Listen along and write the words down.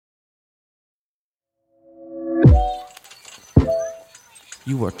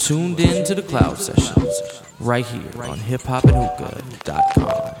You are tuned in to the Cloud Sessions, right here on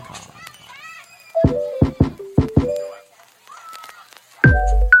hiphopandhookah.com.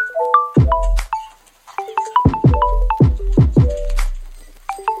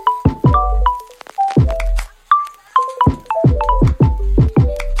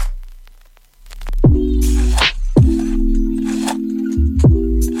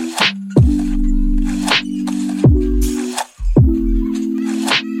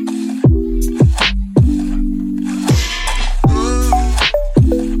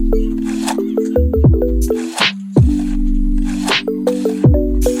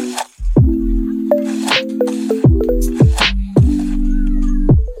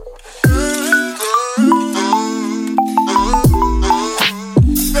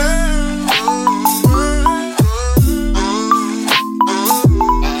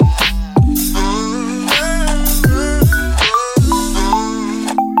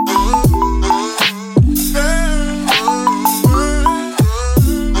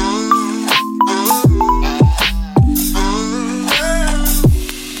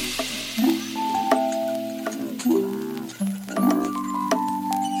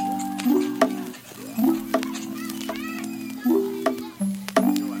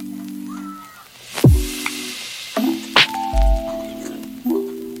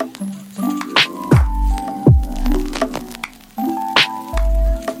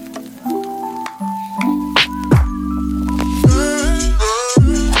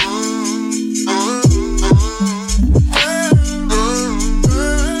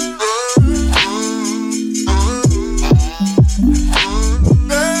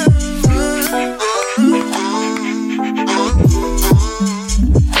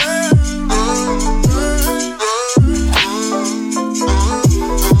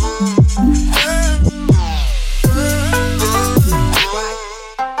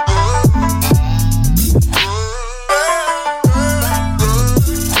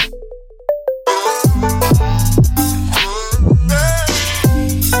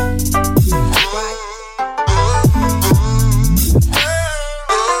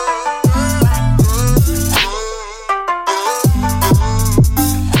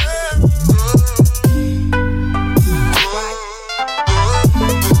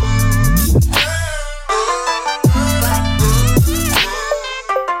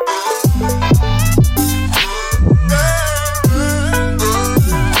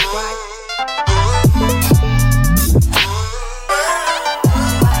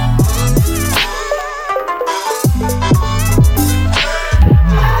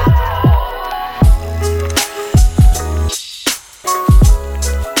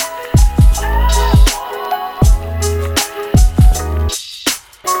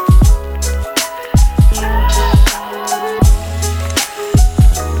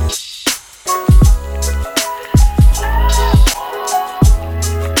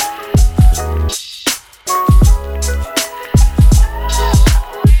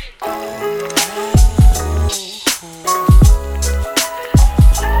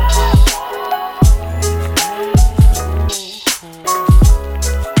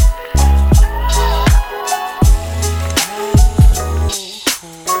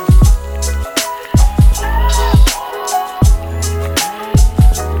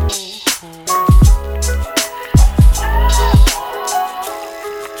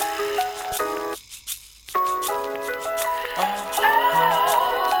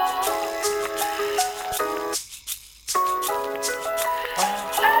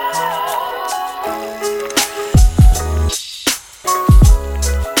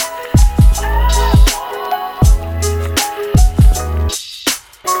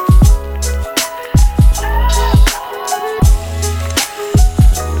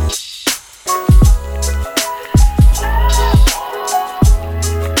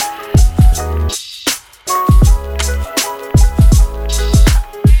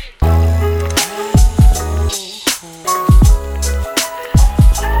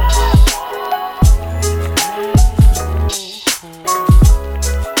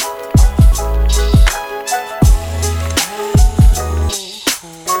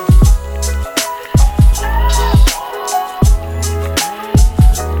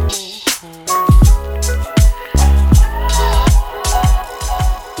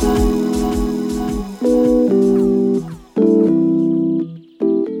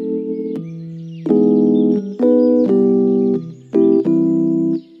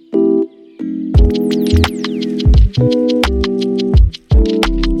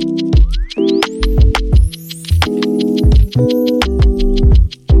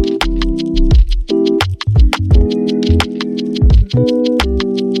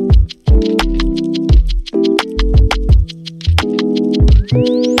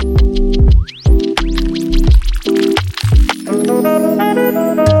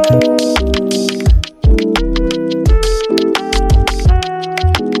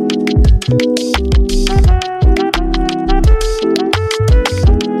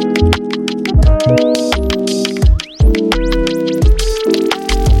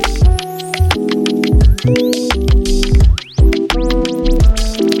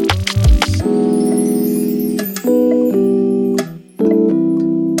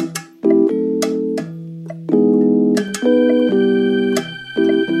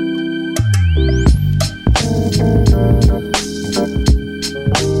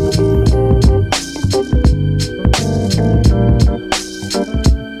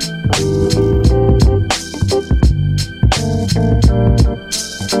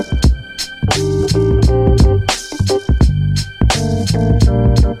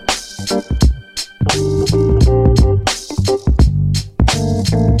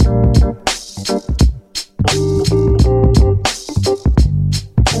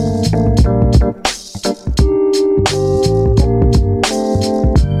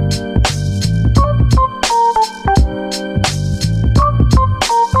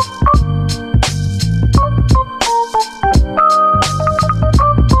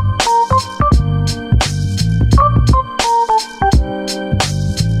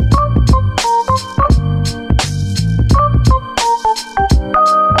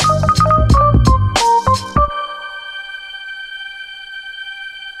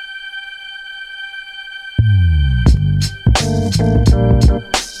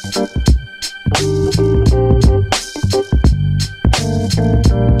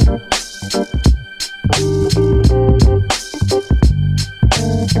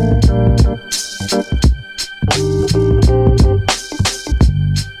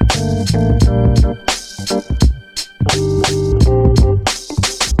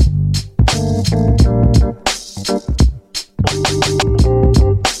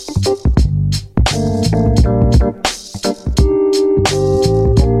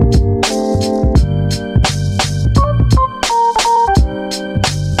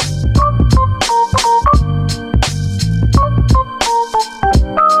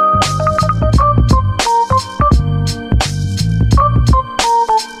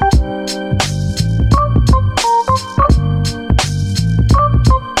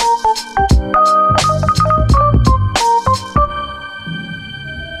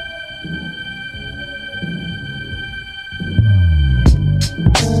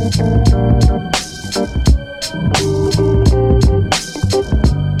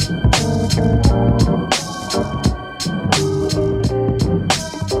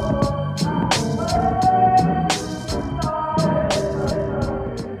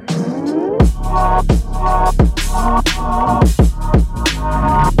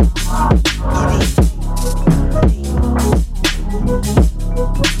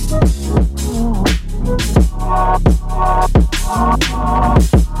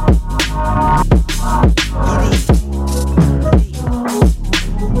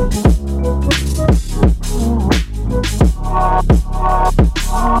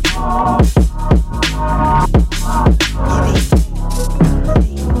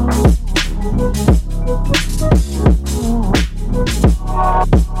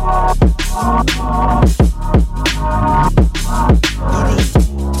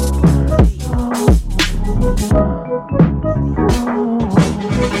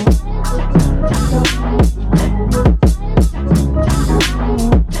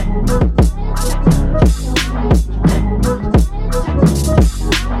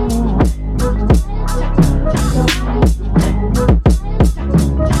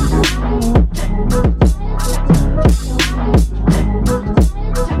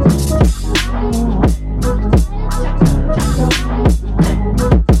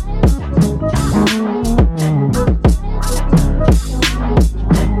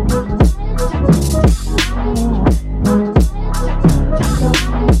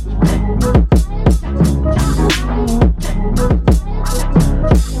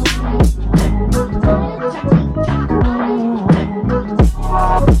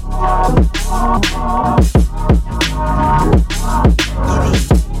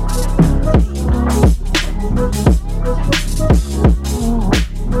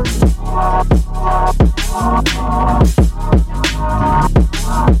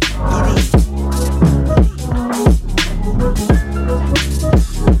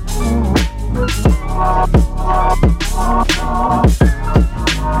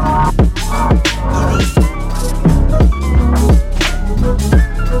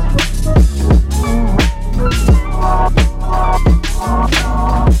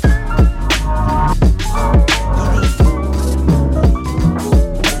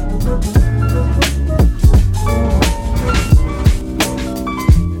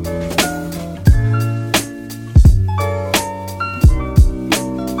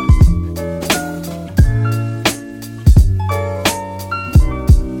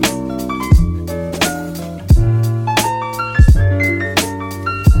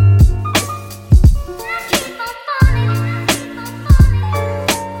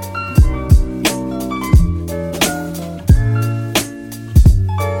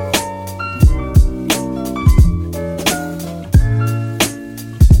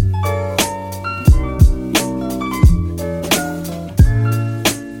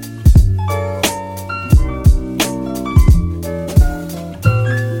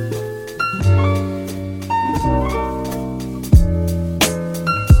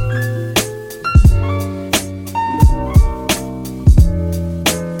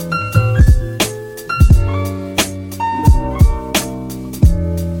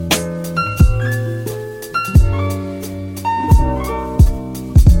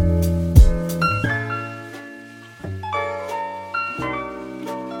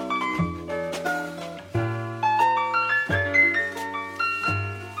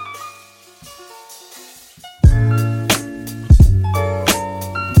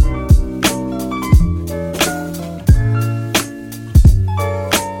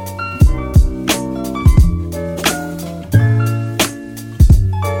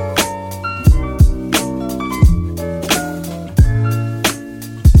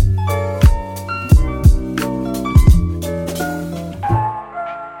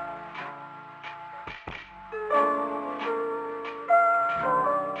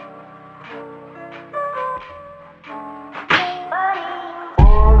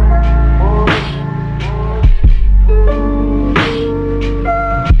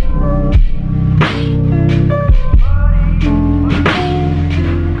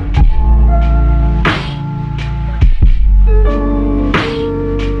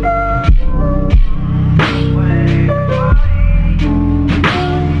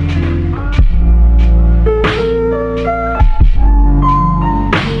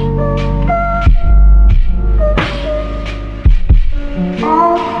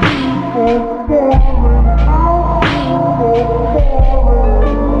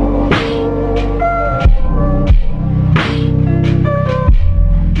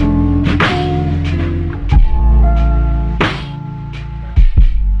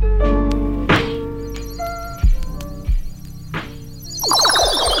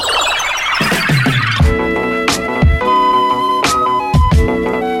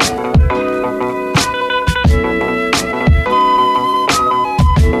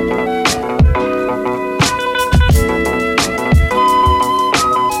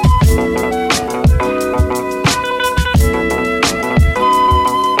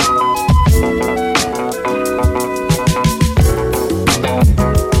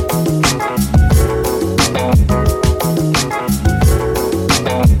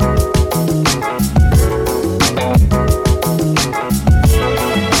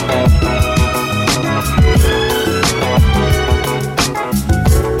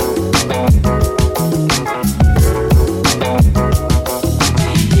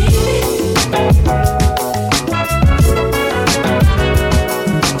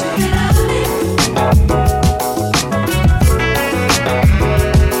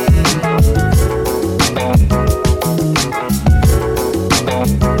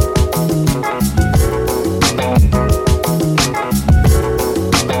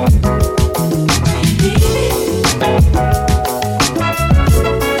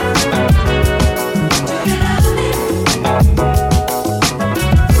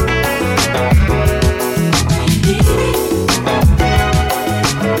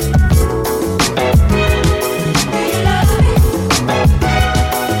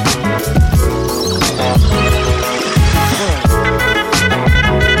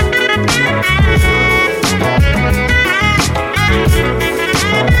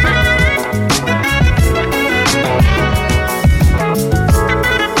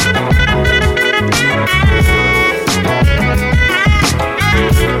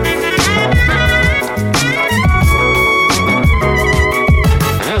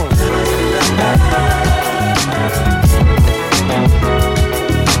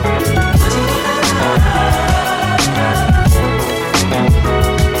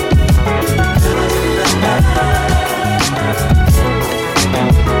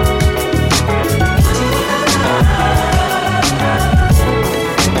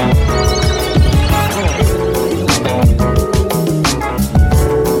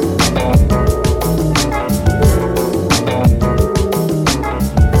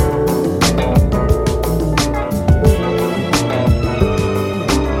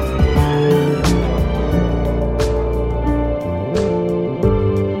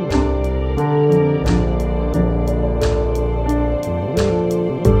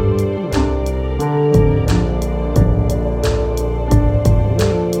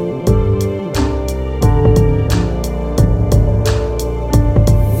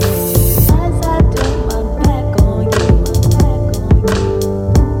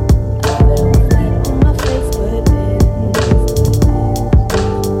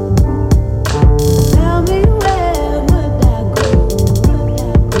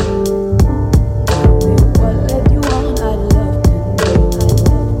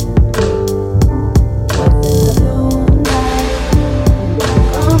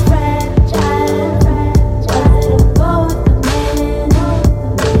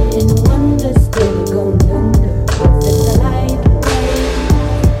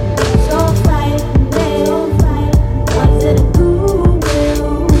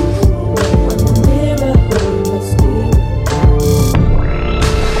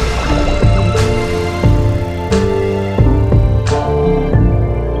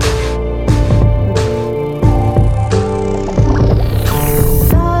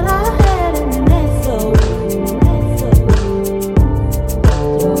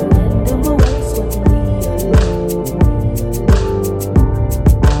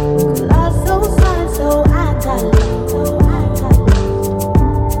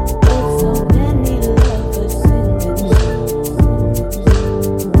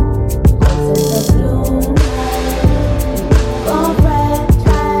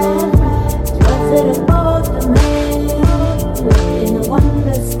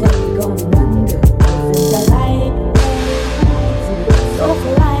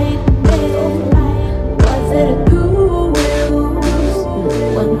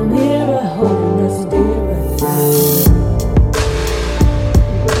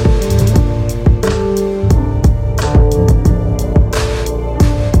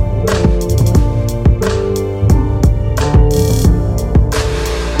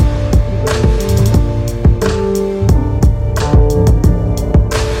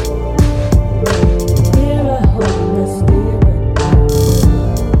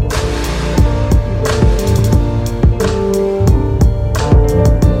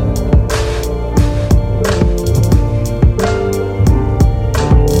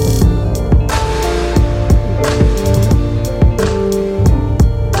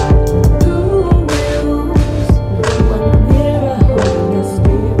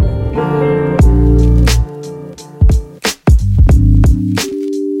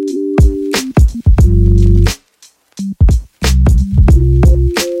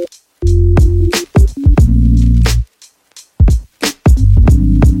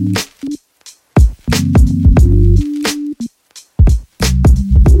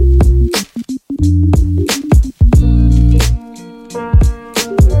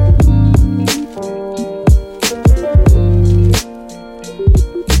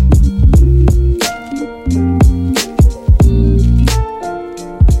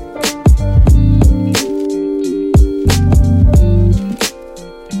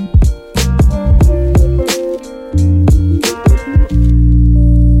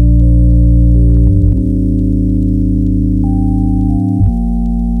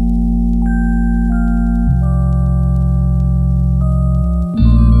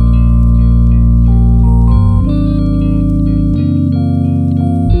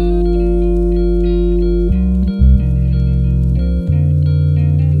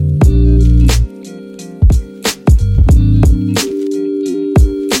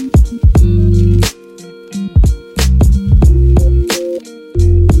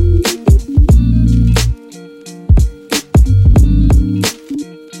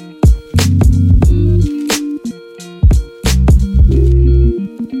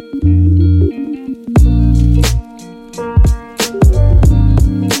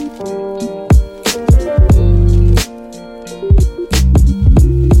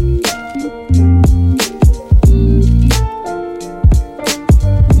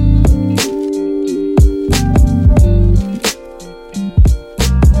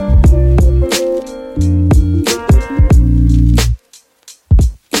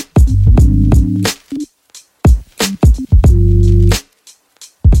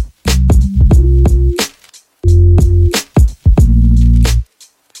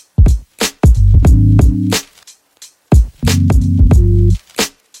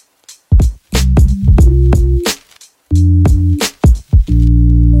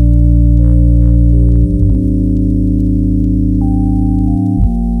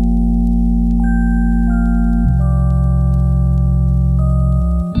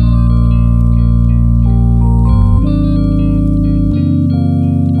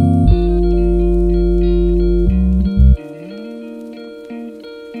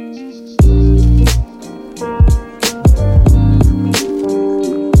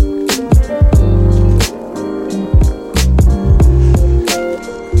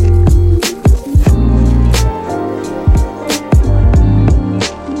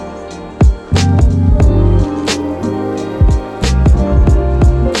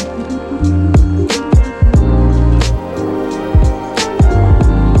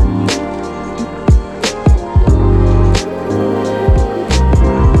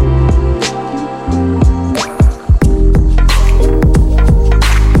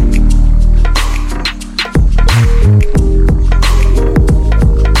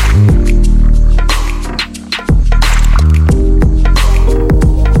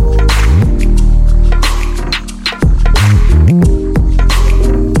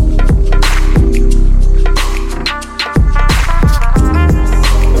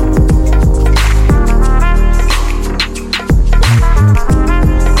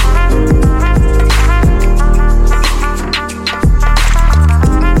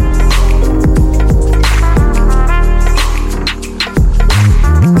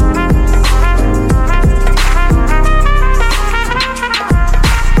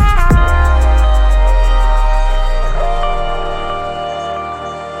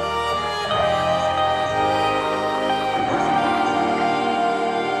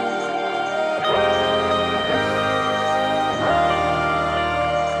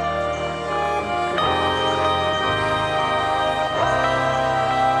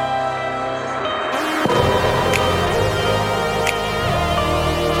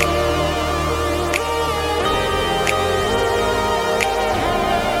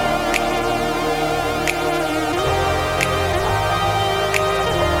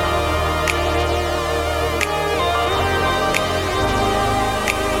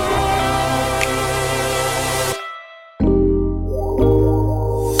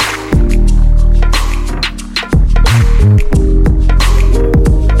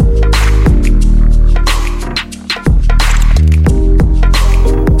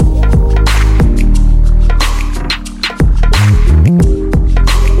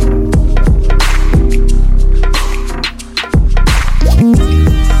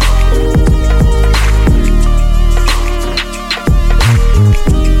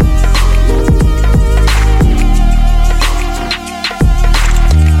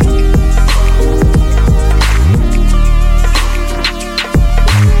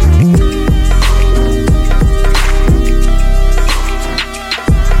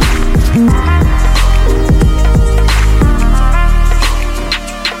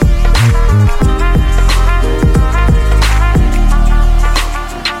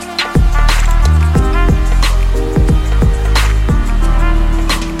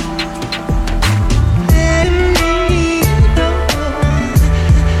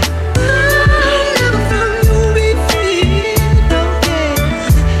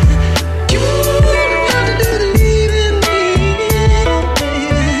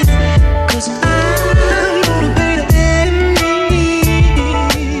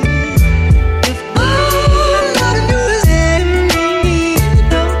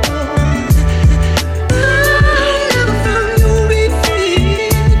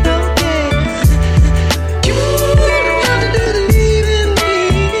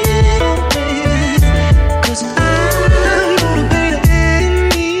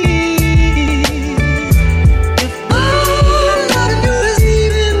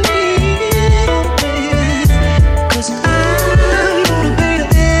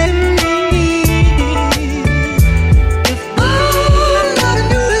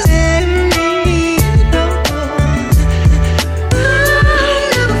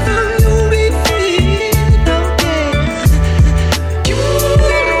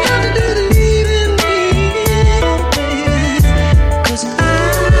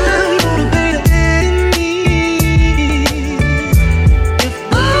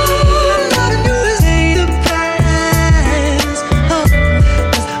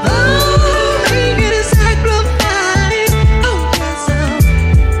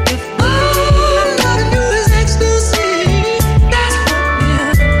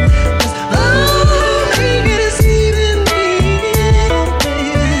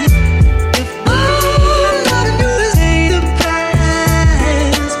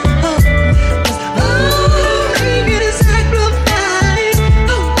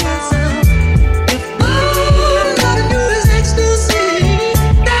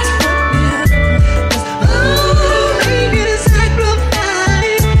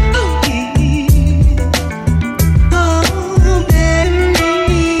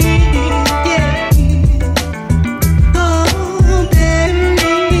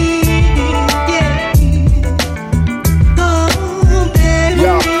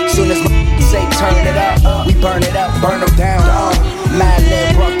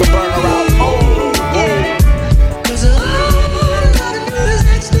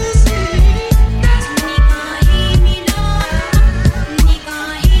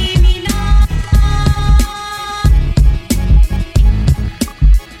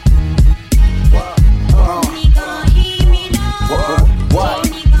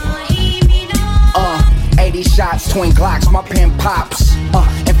 Twin Glocks, my pen pops.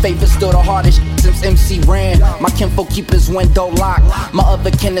 And faith is still the hardest since MC ran. My kinfolk keep his window locked. My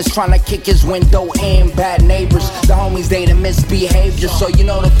other kin is trying to kick his window in. Bad neighbors, the homies they the misbehavior. So you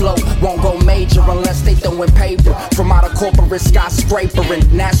know the flow won't go major unless they throwin' paper from out of corporate skyscraper. And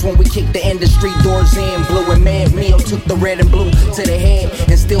that's when we kick the industry doors in. Blue and mad meal took the red and blue to the head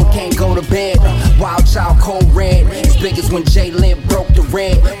and still can't go to bed. Wild child cold red, as big as when J Lib broke the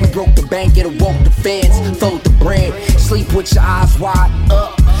red. We broke the bank, it awoke the feds, fold the bread. Sleep with your eyes wide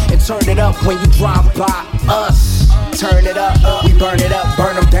up and turn it up when you drive by us. Turn it up, we burn it up,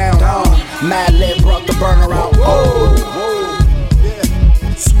 burn them down. Mad Lib brought the burner out. Whoa,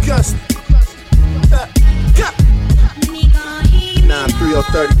 yeah, disgusting.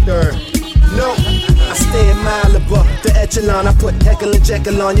 93033rd. No, I stay in Malibu, the echelon. I put heckle and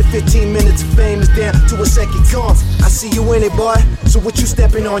jekyll on. Your 15 minutes of fame is down to a second comes. I see you in it, boy. So what you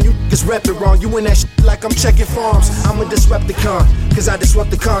stepping on? You just rep it wrong. You in that shit like I'm checking farms. I'm a Disrupticon, cause I disrupt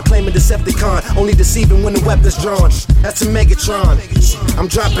the con, claiming Decepticon. Only deceiving when the weapon's drawn. That's a Megatron. I'm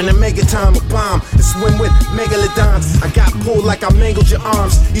dropping a megaton, a bomb, and swim with megalodons. I got pulled like I mangled your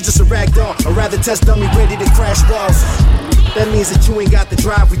arms. You just a rag doll, or rather test dummy ready to crash walls. That means that you ain't got the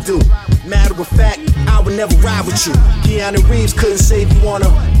drive we do. Matter of fact, I would never ride with you. Keanu Reeves couldn't save you on a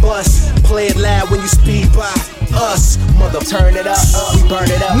bus. Play it loud when you speed by us, mother. Turn it up, we burn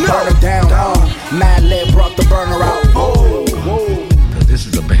it up, burn them down. Mad Lib brought the burner out. Whoa, whoa. This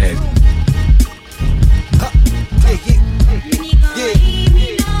is a bad.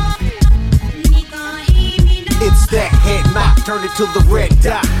 It's that head knock, turn it to the red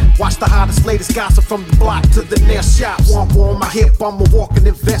dot. Watch the hottest, latest gossip from the block to the nail shop. Womp on my hip, I'm a walking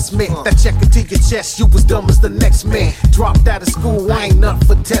investment. That check into your chest, you was dumb as the next man. Dropped out of school, I ain't nothing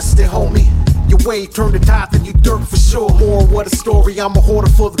for testing, homie. Your wave turned the tide, then you dirt for sure. More what a story, I'm a hoarder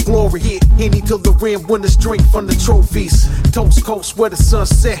for the glory. Hit Henny till the rim, winners drink from the trophies. Toast coast where the sun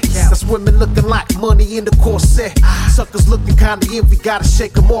set. That's women looking like money in the corset. Suckers looking kinda envy, gotta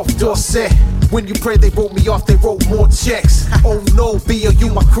shake them off, Dorset. When you pray they wrote me off, they wrote more checks. Oh no,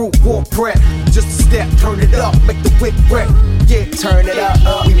 B.O.U. my crew, war prep. Just a step, turn it up, make the whip rep. Yeah, turn it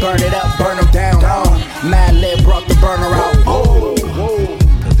up, we burn it up, burn them down. Mad Lib brought the burner out. Whoa, whoa.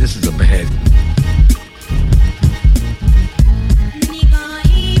 This is a bad.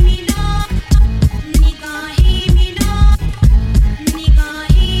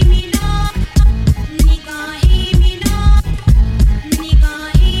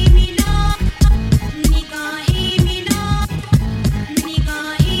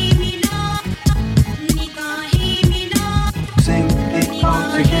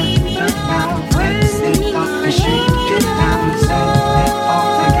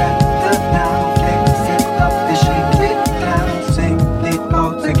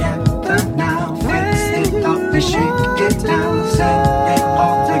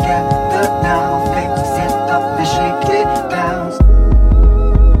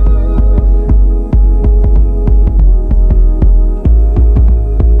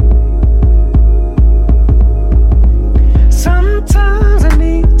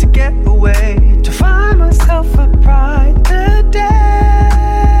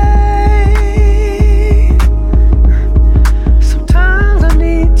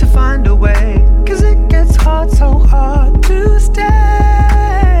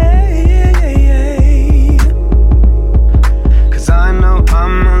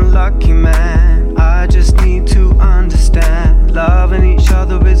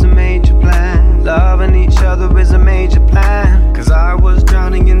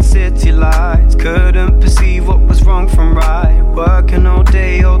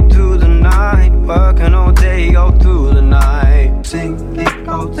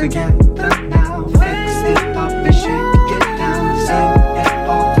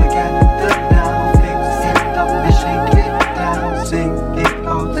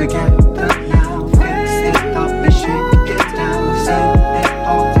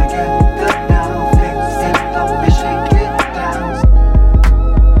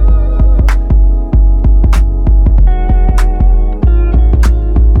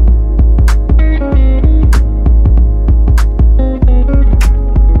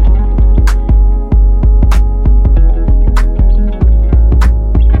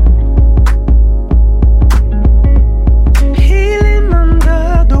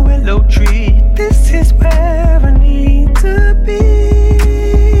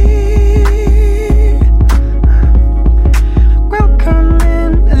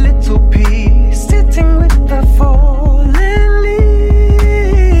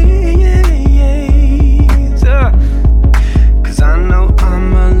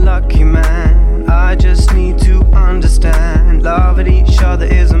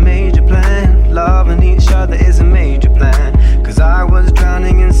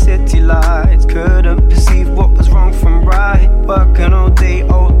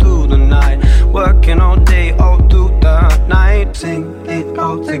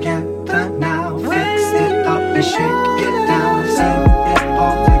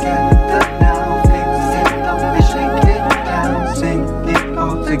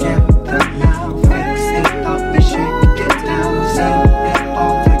 all together now. Fix it up and shake it down. Sing it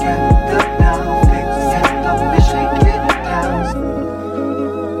all together now. Fix it up and shake it down.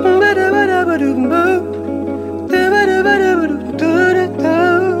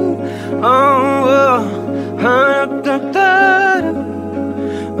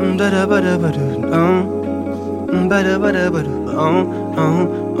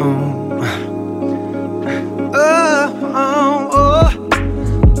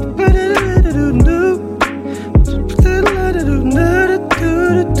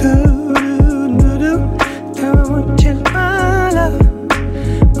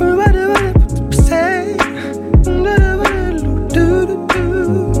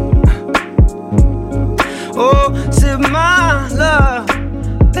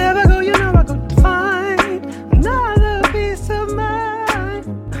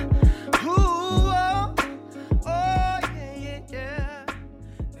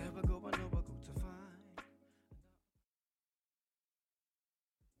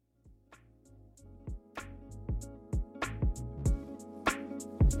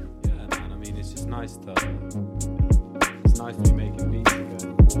 It's nice to be making beats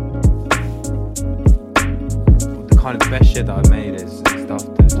again. The kind of the best shit that I've made is stuff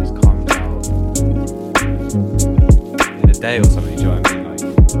that just comes out in a day or something, do you know what I mean? Like,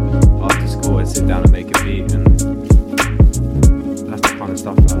 after school I'd sit down and make a beat, and that's the kind of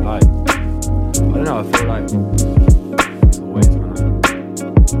stuff that I like. I don't know, I feel like it's always when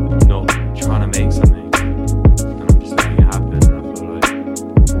I'm not trying to make something and I'm just letting it happen, and I feel like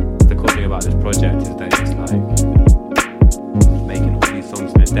the cool thing about this project is that it's like making all these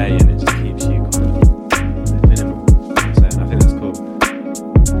songs in a day, and it just keeps you kind of minimal. You know what I'm saying? I think that's cool.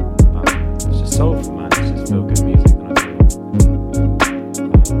 It's just soulful, man. It's just feel good music, and I feel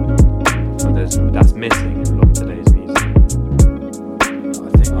but that's missing in a lot of today's music. I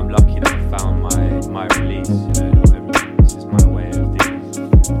think I'm lucky that I found my release, you know.